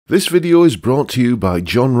This video is brought to you by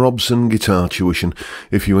John Robson Guitar Tuition.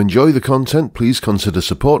 If you enjoy the content, please consider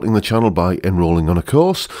supporting the channel by enrolling on a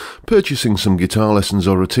course, purchasing some guitar lessons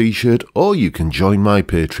or a t-shirt, or you can join my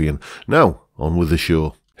Patreon. Now, on with the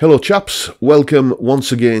show. Hello chaps, welcome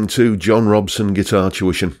once again to John Robson Guitar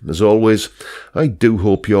Tuition. As always, I do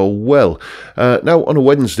hope you're well. Now on a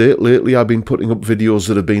Wednesday, lately I've been putting up videos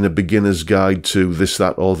that have been a beginner's guide to this,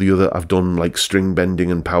 that or the other. I've done like string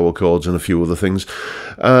bending and power chords and a few other things.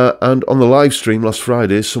 And on the live stream last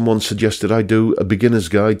Friday, someone suggested I do a beginner's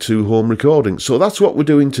guide to home recording. So that's what we're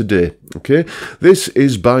doing today, okay? This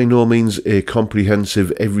is by no means a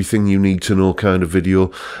comprehensive, everything you need to know kind of video.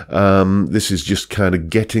 This is just kind of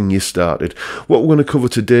getting you started. What we're going to cover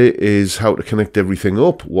today is how to connect everything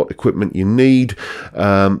up, what equipment you need,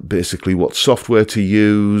 basically what software to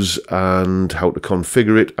use and how to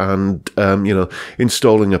configure it, and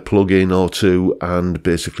installing a plugin or two and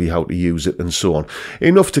basically how to use it and so on.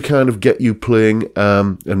 Enough to kind of get you playing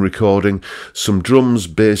and recording some drums,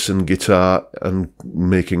 bass and guitar and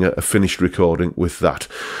making a finished recording with that.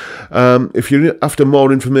 If you're after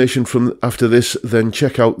more information from after this, then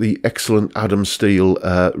check out the excellent Adam Steele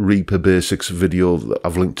Reaper Basics video that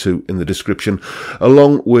I've linked to in the description,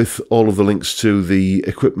 along with all of the links to the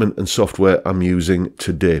equipment and software I'm using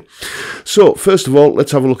today. So first of all,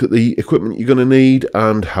 let's have a look at the equipment you're going to need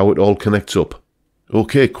and how it all connects up.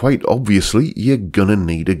 Okay, quite obviously, you're gonna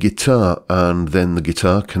need a guitar, and then the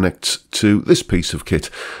guitar connects to this piece of kit,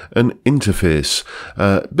 an interface.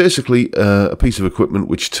 Basically, a piece of equipment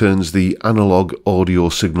which turns the analog audio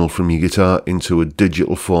signal from your guitar into a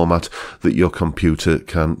digital format that your computer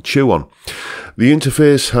can chew on. The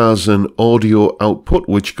interface has an audio output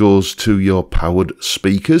which goes to your powered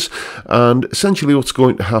speakers, and essentially what's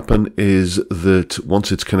going to happen is that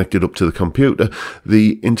once it's connected up to the computer,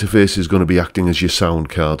 the interface is going to be acting as your sound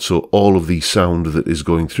card. So all of the sound that is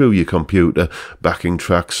going through your computer, backing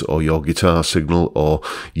tracks or your guitar signal or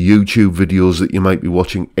YouTube videos that you might be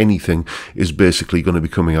watching, anything is basically going to be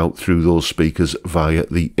coming out through those speakers via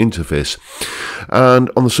the interface. And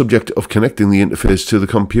on the subject of connecting the interface to the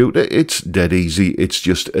computer, it's dead easy. It's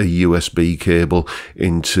just a USB cable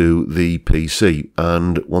into the PC,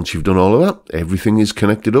 and once you've done all of that, everything is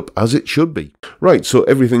connected up as it should be. Right, so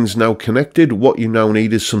everything's now connected. What you now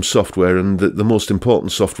need is some software, and the most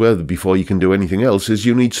important software before you can do anything else is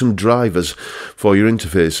you need some drivers for your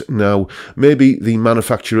interface. Now, maybe the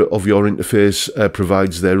manufacturer of your interface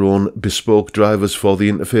provides their own bespoke drivers for the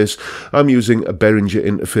interface. I'm using a Behringer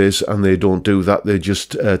interface, and they don't do that. They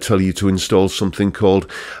just tell you to install something called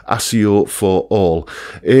ASIO for all.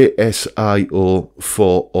 ASIO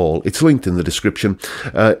for all. It's linked in the description.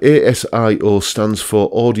 ASIO stands for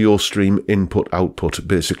Audio Stream Input Output,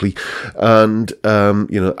 basically, and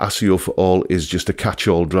ASIO for all is just a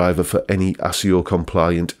catch-all driver for any ASIO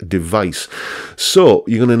compliant device. So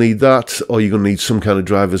you're going to need that, or you're going to need some kind of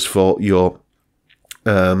drivers for your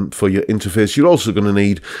interface. You're also going to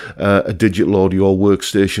need a digital audio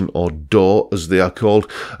workstation, or DAW as they are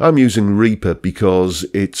called. I'm using Reaper because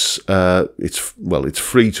it's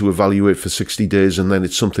free to evaluate for 60 days, and then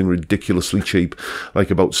it's something ridiculously cheap, like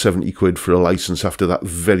about 70 quid for a license. After that,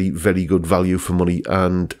 very, very good value for money,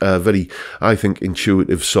 and very, I think,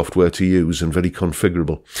 intuitive software to use and very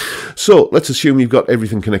configurable. So let's assume you've got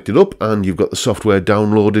everything connected up and you've got the software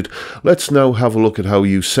downloaded. Let's now have a look at how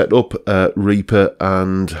you set up Reaper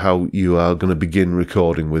and how you are going to begin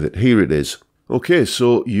recording with it. Here it is. Okay,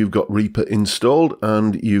 so you've got Reaper installed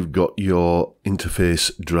and you've got your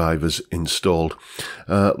interface drivers installed.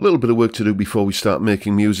 A little bit of work to do before we start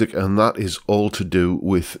making music, and that is all to do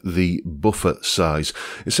with the buffer size.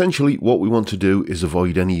 Essentially, what we want to do is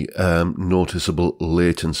avoid any noticeable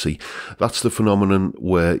latency. That's the phenomenon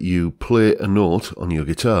where you play a note on your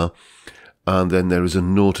guitar, and then there is a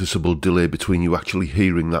noticeable delay between you actually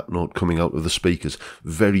hearing that note coming out of the speakers.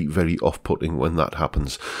 Very, very off-putting when that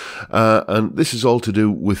happens. And this is all to do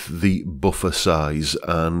with the buffer size.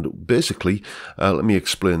 And basically, let me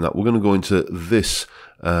explain that. We're going to go into this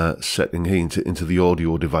setting here, into the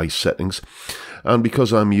audio device settings. And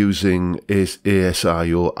because I'm using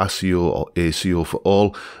ASIO, ASIO or ASIO for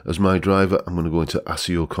all as my driver, I'm going to go into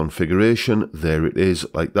ASIO configuration. There it is,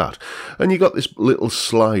 like that. And you got this little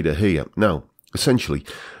slider here. Now, essentially,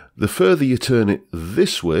 the further you turn it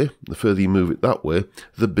this way, the further you move it that way,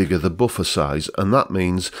 the bigger the buffer size. And that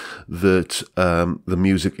means that the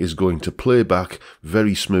music is going to play back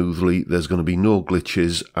very smoothly. There's going to be no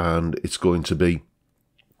glitches, and it's going to be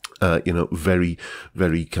you know, very,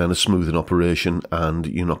 very kind of smooth in operation, and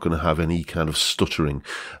you're not going to have any kind of stuttering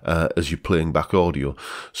as you're playing back audio.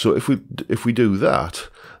 So if we do that,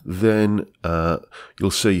 then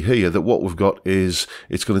you'll see here that what we've got is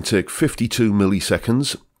it's going to take 52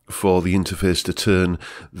 milliseconds for the interface to turn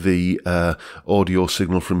the audio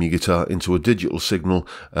signal from your guitar into a digital signal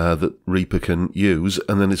that Reaper can use,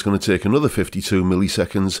 and then it's going to take another 52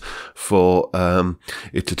 milliseconds for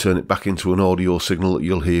it to turn it back into an audio signal that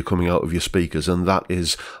you'll hear coming out of your speakers, and that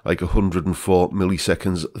is like 104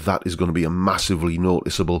 milliseconds. That is going to be a massively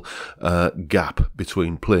noticeable gap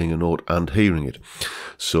between playing a note and hearing it.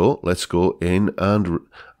 So let's go in and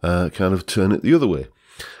kind of turn it the other way.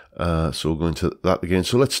 So we're going to that again.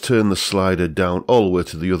 So let's turn the slider down all the way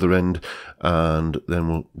to the other end, and then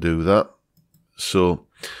we'll do that. So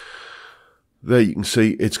there you can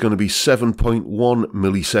see it's going to be 7.1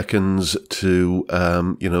 milliseconds to,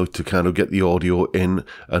 you know, to kind of get the audio in,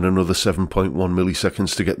 and another 7.1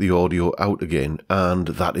 milliseconds to get the audio out again. And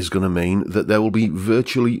that is going to mean that there will be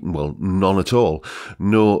virtually, well, none at all,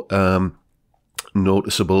 no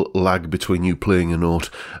noticeable lag between you playing a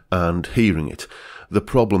note and hearing it. The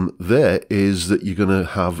problem there is that you're going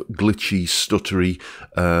to have glitchy, stuttery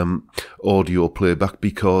audio playback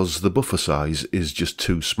because the buffer size is just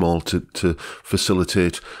too small to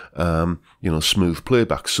facilitate, you know, smooth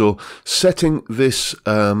playback. So setting this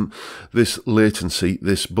this latency,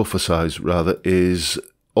 this buffer size rather, is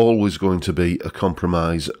always going to be a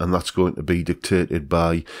compromise, and that's going to be dictated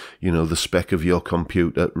by, you know, the spec of your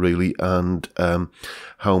computer really, and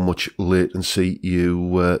how much latency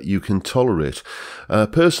you can tolerate.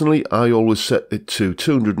 Personally, I always set it to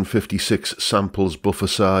 256 samples buffer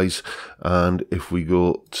size, and if we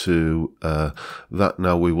go to that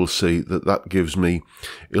now, we will see that that gives me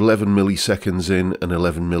 11 milliseconds in and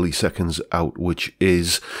 11 milliseconds out, which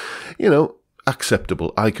is, you know,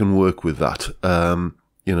 acceptable. I can work with that.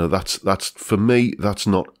 You know, that's for me, that's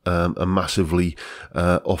not a massively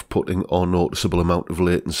off-putting or noticeable amount of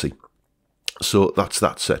latency. So that's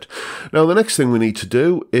that set. Now, the next thing we need to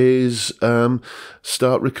do is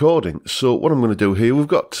start recording. So what I'm going to do here, we've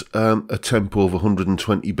got a tempo of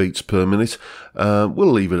 120 beats per minute.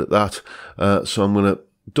 We'll leave it at that. So I'm going to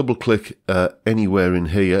double-click anywhere in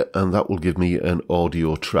here, and that will give me an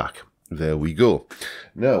audio track. There we go.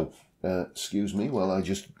 Now, excuse me while I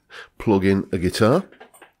just plug in a guitar.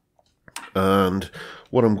 And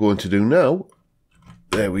what I'm going to do now,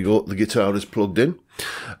 there we go, the guitar is plugged in.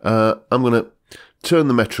 I'm going to turn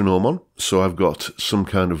the metronome on, so I've got some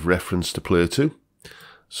kind of reference to play to.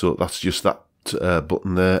 So that's just that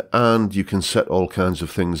button there, and you can set all kinds of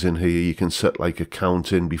things in here. You can set like a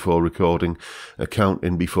count in before recording, a count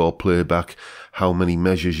in before playback, how many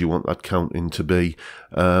measures you want that count in to be.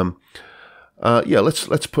 Yeah,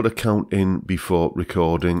 let's put a count in before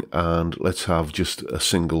recording, and let's have just a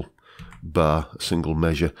single bar, a single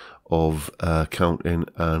measure of count in,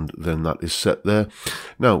 and then that is set there.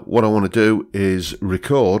 Now, what I want to do is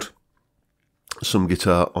record some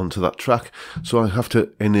guitar onto that track, so I have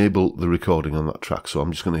to enable the recording on that track. So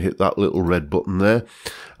I'm just going to hit that little red button there,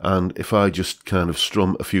 and if I just kind of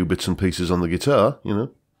strum a few bits and pieces on the guitar, you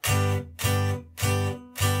know,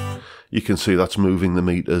 you can see that's moving the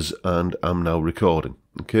meters, and I'm now recording.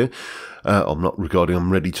 Okay, I'm not recording,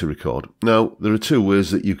 I'm ready to record. Now, there are two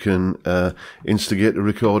ways that you can instigate a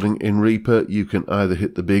recording in Reaper. You can either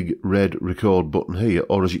hit the big red record button here,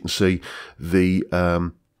 or as you can see, the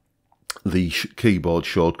keyboard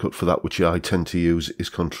shortcut for that, which I tend to use, is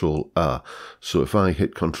Control R. So if I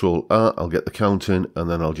hit Control R, I'll get the count in, and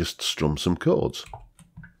then I'll just strum some chords.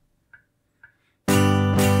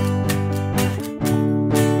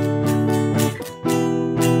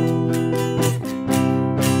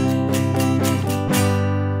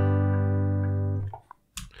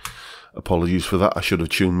 Apologies for that, I should have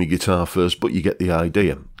tuned my guitar first, but you get the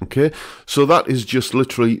idea. Okay, so that is just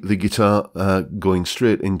literally the guitar going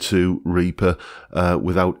straight into Reaper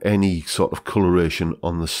without any sort of coloration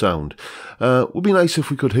on the sound. Would be nice if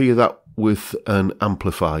we could hear that with an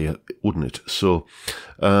amplifier, wouldn't it? So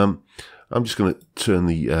I'm just going to turn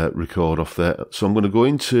the record off there. So I'm going to go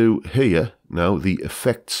into here now, the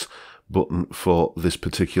effects button for this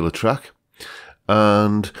particular track,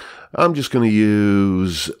 and I'm just going to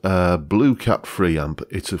use Blue Cat Free Amp.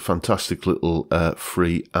 It's a fantastic little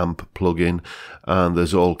free amp plugin, and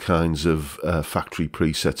there's all kinds of factory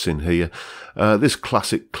presets in here. This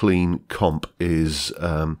classic clean comp is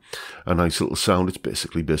a nice little sound. It's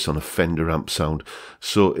basically based on a Fender amp sound.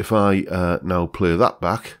 So if I now play that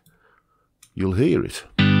back, you'll hear it.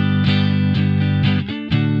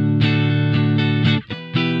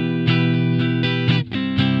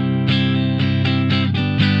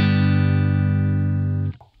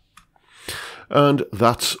 And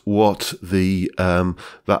that's what the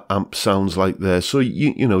that amp sounds like there. So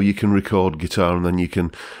you know, you can record guitar, and then you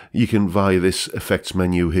can via this effects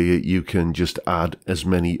menu here, you can just add as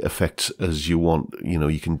many effects as you want. You know,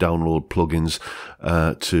 you can download plugins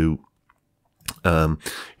to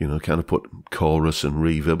you know, kind of put chorus and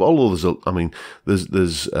reverb. Although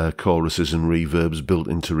there's choruses and reverbs built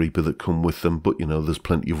into Reaper that come with them, but you know, there's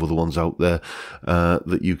plenty of other ones out there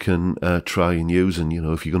that you can try and use. And you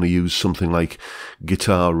know, if you're going to use something like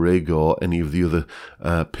Guitar Rig or any of the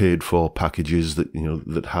other paid for packages that, you know,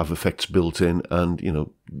 that have effects built in, and you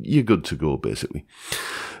know, you're good to go basically.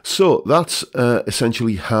 So that's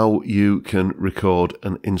essentially how you can record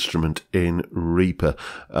an instrument in Reaper,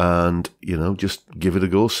 and you know, just give it a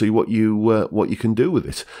go, see what you can do with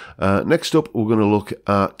it. Next up, we're going to look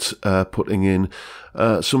at putting in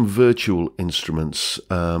some virtual instruments.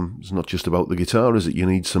 It's not just about the guitar, is it? You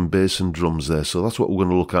need some bass and drums there, so that's what we're going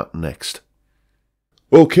to look at next.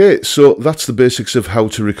 Okay, so that's the basics of how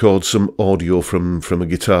to record some audio from a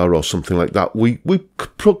guitar or something like that. We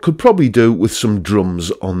could probably do with some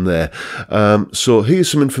drums on there. So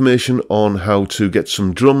here's some information on how to get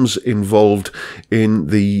some drums involved in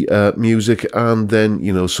the music, and then,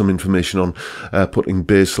 you know, some information on putting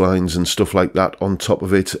bass lines and stuff like that on top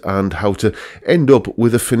of it, and how to end up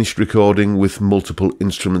with a finished recording with multiple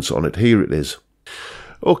instruments on it. Here it is.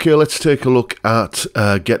 Okay, let's take a look at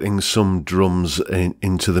getting some drums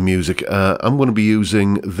into the music. I'm going to be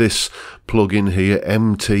using this plugin here,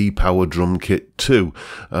 MT Power Drum Kit 2,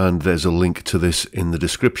 and there's a link to this in the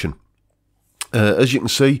description. As you can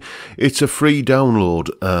see, it's a free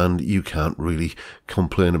download, and you can't really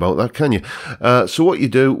complain about that, can you? So what you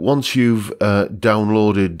do once you've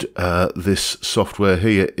downloaded this software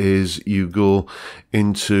here is you go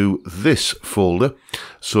into this folder.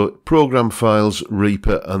 So Program Files,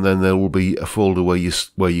 Reaper, and then there will be a folder where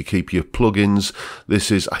you keep your plugins. This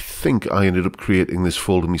is, I think I ended up creating this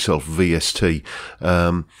folder myself, VST,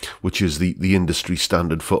 which is the industry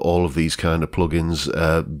standard for all of these kind of plugins.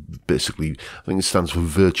 Basically, I think it stands for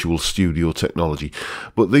Virtual Studio Technology.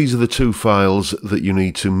 But these are the two files that you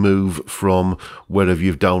need to move from wherever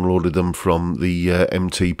you've downloaded them from the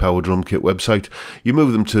MT Power Drum Kit website. You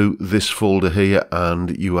move them to this folder here,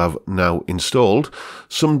 and you have now installed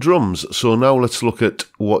some drums. So now let's look at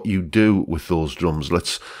what you do with those drums.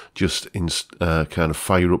 Let's just kind of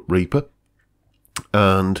fire up Reaper,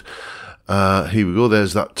 and here we go.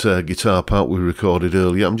 There's that guitar part we recorded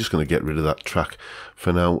earlier. I'm just going to get rid of that track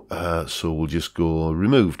for now, so we'll just go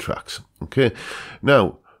remove tracks. Okay,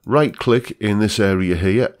 now right click in this area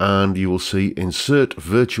here, and you will see insert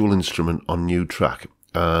virtual instrument on new track.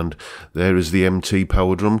 And there is the MT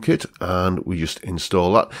Power Drum Kit, and we just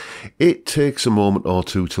install that. It takes a moment or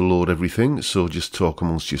two to load everything, so just talk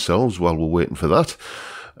amongst yourselves while we're waiting for that.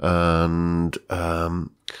 And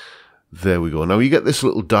there we go. Now you get this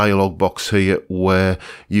little dialog box here where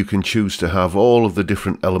you can choose to have all of the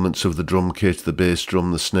different elements of the drum kit, the bass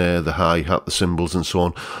drum, the snare, the hi-hat, the cymbals, and so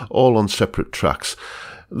on, all on separate tracks.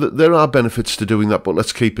 There are benefits to doing that, but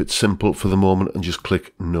let's keep it simple for the moment and just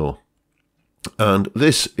click No. And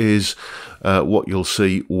this is what you'll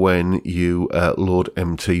see when you load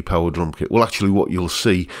MT Power Drum Kit. Well, actually what you'll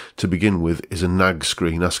see to begin with is a nag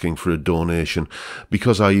screen asking for a donation.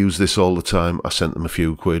 Because I use this all the time, I sent them a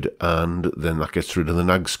few quid, and then that gets rid of the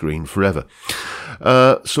nag screen forever.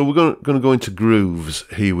 So we're going to go into grooves.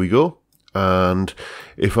 Here we go. And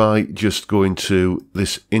if I just go into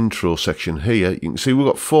this intro section here, you can see we've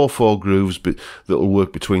got 4/4 grooves that will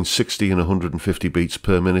work between 60 and 150 beats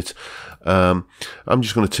per minute. I'm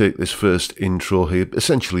just going to take this first intro here,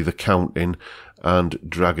 essentially the count in, and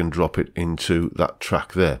drag and drop it into that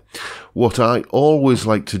track there. What I always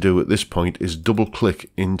like to do at this point is double click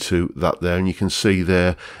into that there, and you can see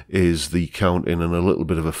there is the count in and a little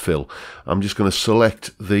bit of a fill. I'm just going to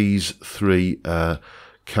select these three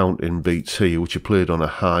count-in beats here, which are played on a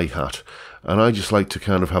hi-hat, and I just like to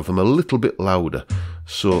kind of have them a little bit louder,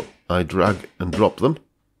 so I drag and drop them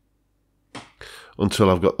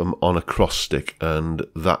until I've got them on a cross stick, and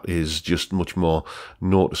that is just much more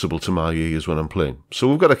noticeable to my ears when I'm playing. So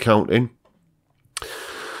we've got a count-in.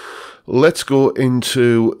 Let's go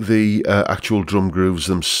into the actual drum grooves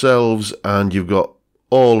themselves, and you've got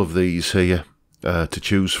all of these here to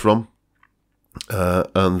choose from.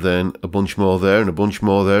 And then a bunch more there, and a bunch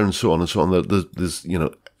more there, and so on and so on. There's, you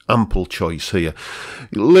know, ample choice here.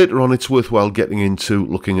 Later on, it's worthwhile getting into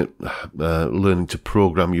looking at learning to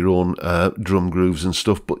program your own drum grooves and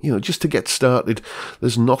stuff, but just to get started,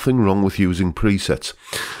 there's nothing wrong with using presets.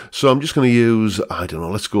 So I'm just going to use, I don't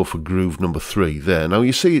know, let's go for groove number 3 there. Now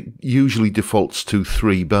you see it usually defaults to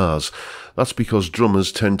 3 bars. That's because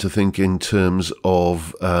drummers tend to think in terms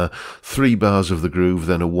of 3 bars of the groove,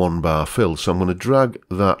 then a 1 bar fill. So I'm going to drag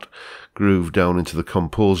that groove down into the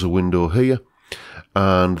composer window here,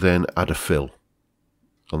 and then add a fill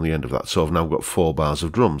on the end of that. So I've now got 4 bars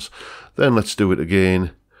of drums. Then let's do it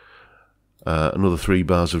again. Another 3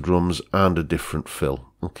 bars of drums and a different fill.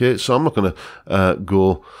 Okay, so I'm not going to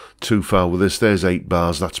go too far with this. There's 8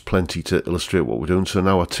 bars. That's plenty to illustrate what we're doing. So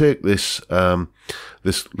now I take this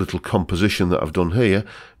this little composition that I've done here,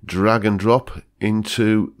 drag and drop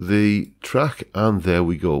into the track, and there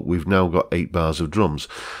we go. We've now got 8 bars of drums.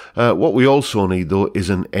 What we also need though is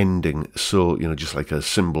an ending. So just like a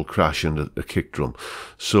cymbal crash and a kick drum.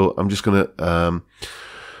 So I'm just going to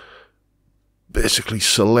basically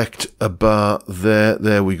select a bar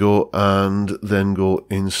there we go, and then go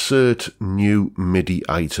insert new MIDI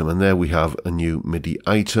item, and there we have a new MIDI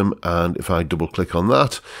item. And if I double click on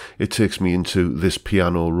that, it takes me into this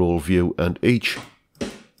piano roll view, and each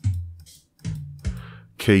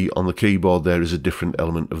key on the keyboard there is a different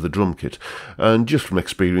element of the drum kit. And just from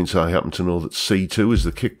experience, I happen to know that C2 is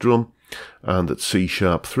the kick drum and that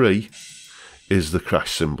C#3 is the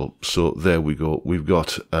crash cymbal. So there we go. We've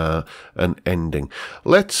got an ending.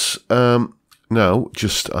 Let's now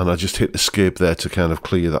and I just hit escape there to kind of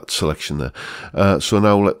clear that selection there. So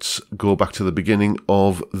now let's go back to the beginning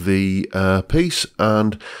of the piece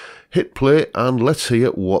and hit play, and let's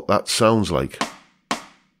hear what that sounds like.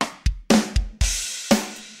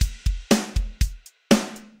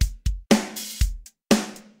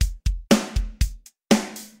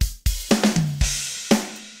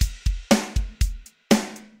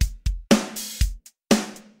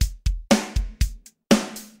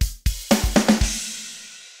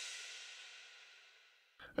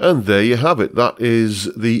 And there you have it. That is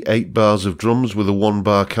the 8 bars of drums with a 1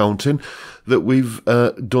 bar counting that we've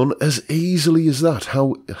done as easily as that.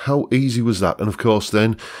 How easy was that? And of course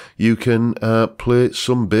then you can play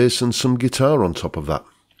some bass and some guitar on top of that.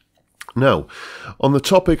 Now, on the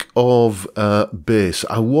topic of bass,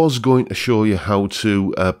 I was going to show you how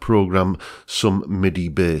to program some MIDI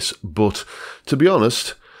bass, but to be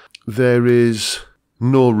honest, there is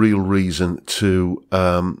no real reason to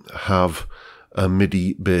have a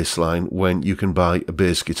MIDI bass line when you can buy a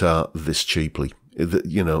bass guitar this cheaply.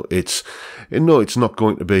 It's not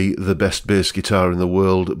going to be the best bass guitar in the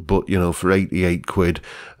world, but for 88 quid,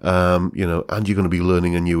 and you're going to be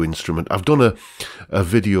learning a new instrument. I've done a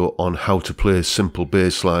video on how to play simple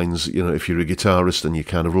bass lines. If you're a guitarist and you're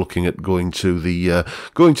kind of looking at going to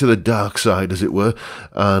the dark side, as it were,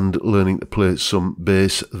 and learning to play some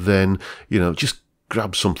bass, then just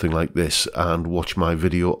grab something like this and watch my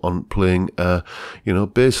video on playing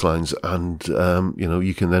bass lines, and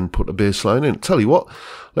you can then put a bass line in. Tell you what,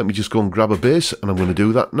 let me just go and grab a bass, and I'm going to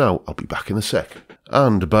do that now. I'll be back in a sec.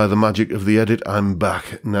 And by the magic of the edit, I'm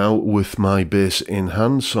back now with my bass in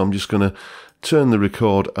hand. So I'm just going to turn the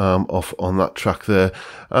record arm off on that track there,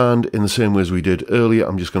 and in the same way as we did earlier,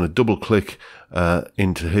 I'm just going to double click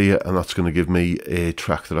into here, and that's going to give me a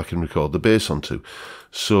track that I can record the bass onto.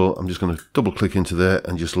 So I'm just going to double click into there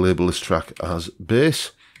and just label this track as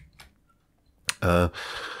bass.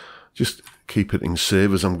 Just keep hitting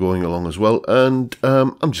save as I'm going along as well, and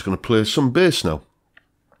I'm just going to play some bass now.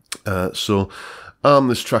 So arm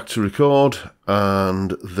this track to record,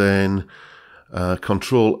 and then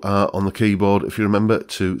Control R on the keyboard, if you remember,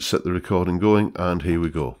 to set the recording going, and here we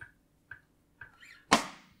go.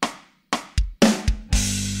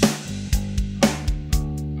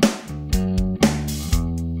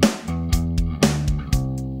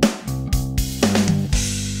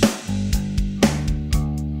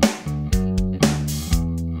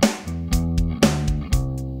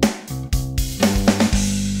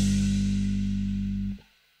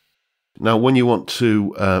 Now, when you want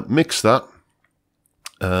to mix that,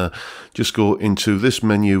 just go into this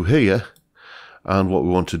menu here, and what we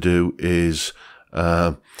want to do is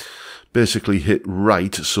basically hit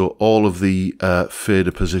right, so all of the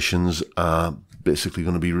fader positions are basically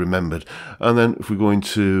going to be remembered. And then if we go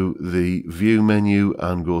into the view menu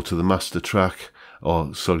and go to the master track,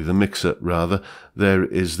 or sorry, the mixer rather, there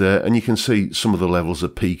it is there, and you can see some of the levels are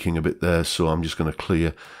peaking a bit there, so I'm just going to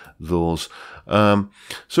clear those. So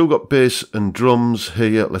we've got bass and drums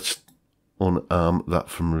here. Let's unarm that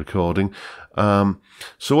from recording.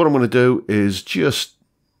 So what I'm going to do is just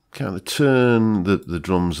kind of turn the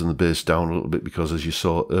drums and the bass down a little bit, because as you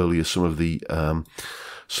saw earlier, some of the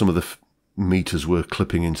meters were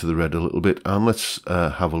clipping into the red a little bit. And let's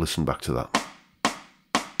have a listen back to that.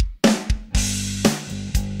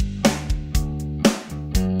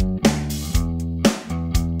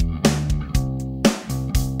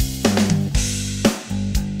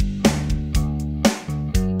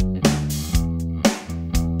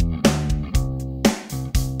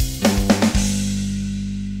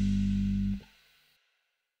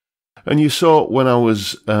 And you saw when I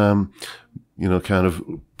was, you know, kind of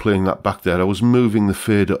playing that back there, I was moving the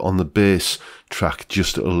fader on the bass track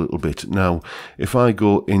just a little bit. Now, if I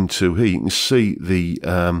go into here, you can see the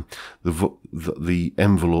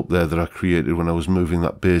envelope there that I created when I was moving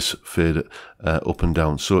that bass fader up and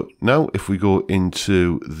down. So now, if we go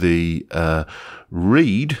into the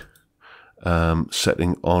read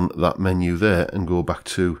setting on that menu there and go back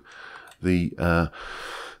to the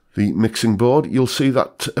mixing board, you'll see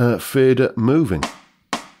that fader moving.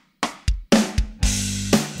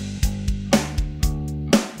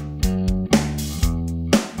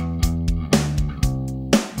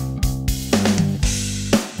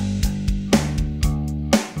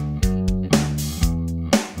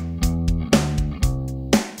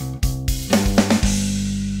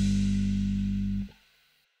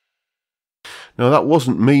 Now, that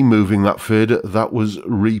wasn't me moving that fader, that was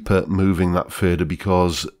Reaper moving that fader,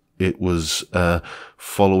 because it was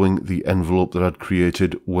following the envelope that I'd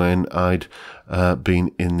created when I'd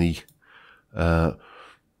been in the,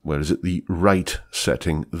 the right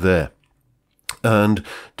setting there. And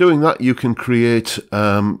doing that, you can create,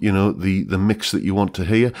 you know, the mix that you want to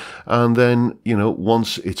hear. And then, you know,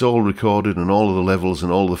 once it's all recorded and all of the levels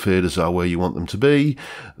and all the faders are where you want them to be,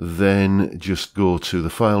 then just go to the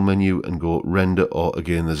file menu and go render, or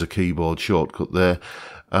again, there's a keyboard shortcut there.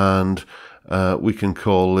 And we can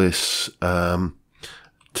call this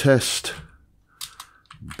test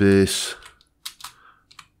bass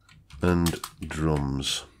and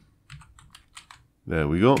drums. There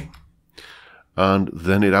we go. And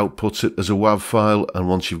then it outputs it as a WAV file, and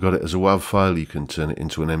once you've got it as a WAV file, you can turn it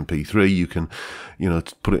into an MP3. You can, you know,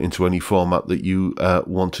 put it into any format that you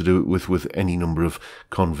want to do it with any number of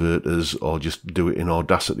converters, or just do it in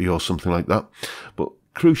Audacity or something like that. But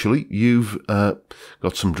crucially, you've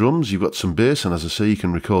got some drums, you've got some bass, and as I say, you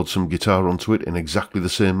can record some guitar onto it in exactly the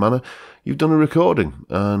same manner. You've done a recording,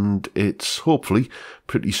 and it's hopefully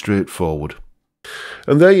pretty straightforward.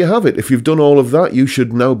 And there you have it. If you've done all of that, you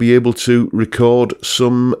should now be able to record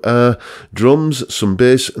some drums, some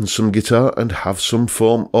bass and some guitar, and have some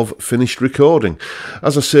form of finished recording.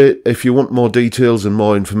 As I say, if you want more details and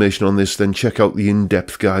more information on this, then check out the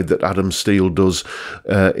in-depth guide that Adam Steele does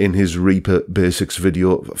in his Reaper Basics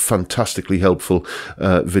video. Fantastically helpful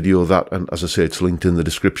video, that, and as I say, it's linked in the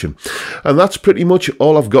description. And that's pretty much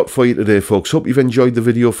all I've got for you today, folks. Hope you've enjoyed the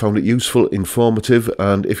video, found it useful, informative,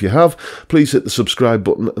 and if you have, please hit the subscribe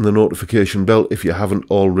button and the notification bell if you haven't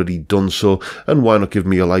already done so, and why not give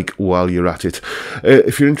me a like while you're at it.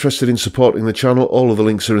 If you're interested in supporting the channel, all of the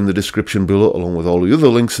links are in the description below, along with all the other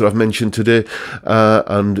links that I've mentioned today,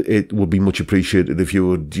 and it would be much appreciated if you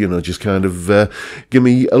would, you know, just kind of give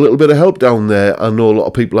me a little bit of help down there. I know a lot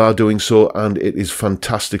of people are doing so, and it is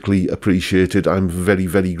fantastically appreciated. I'm very,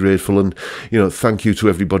 very grateful, and, you know, thank you to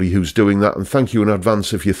everybody who's doing that, and thank you in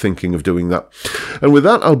advance if you're thinking of doing that. And with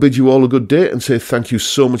that, I'll bid you all a good day and say thank you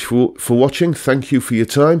so much for watching. Thank you for your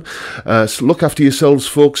time. So look after yourselves,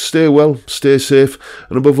 folks. Stay well, stay safe,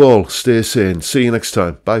 and above all, stay sane. See you next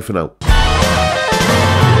time. Bye for now.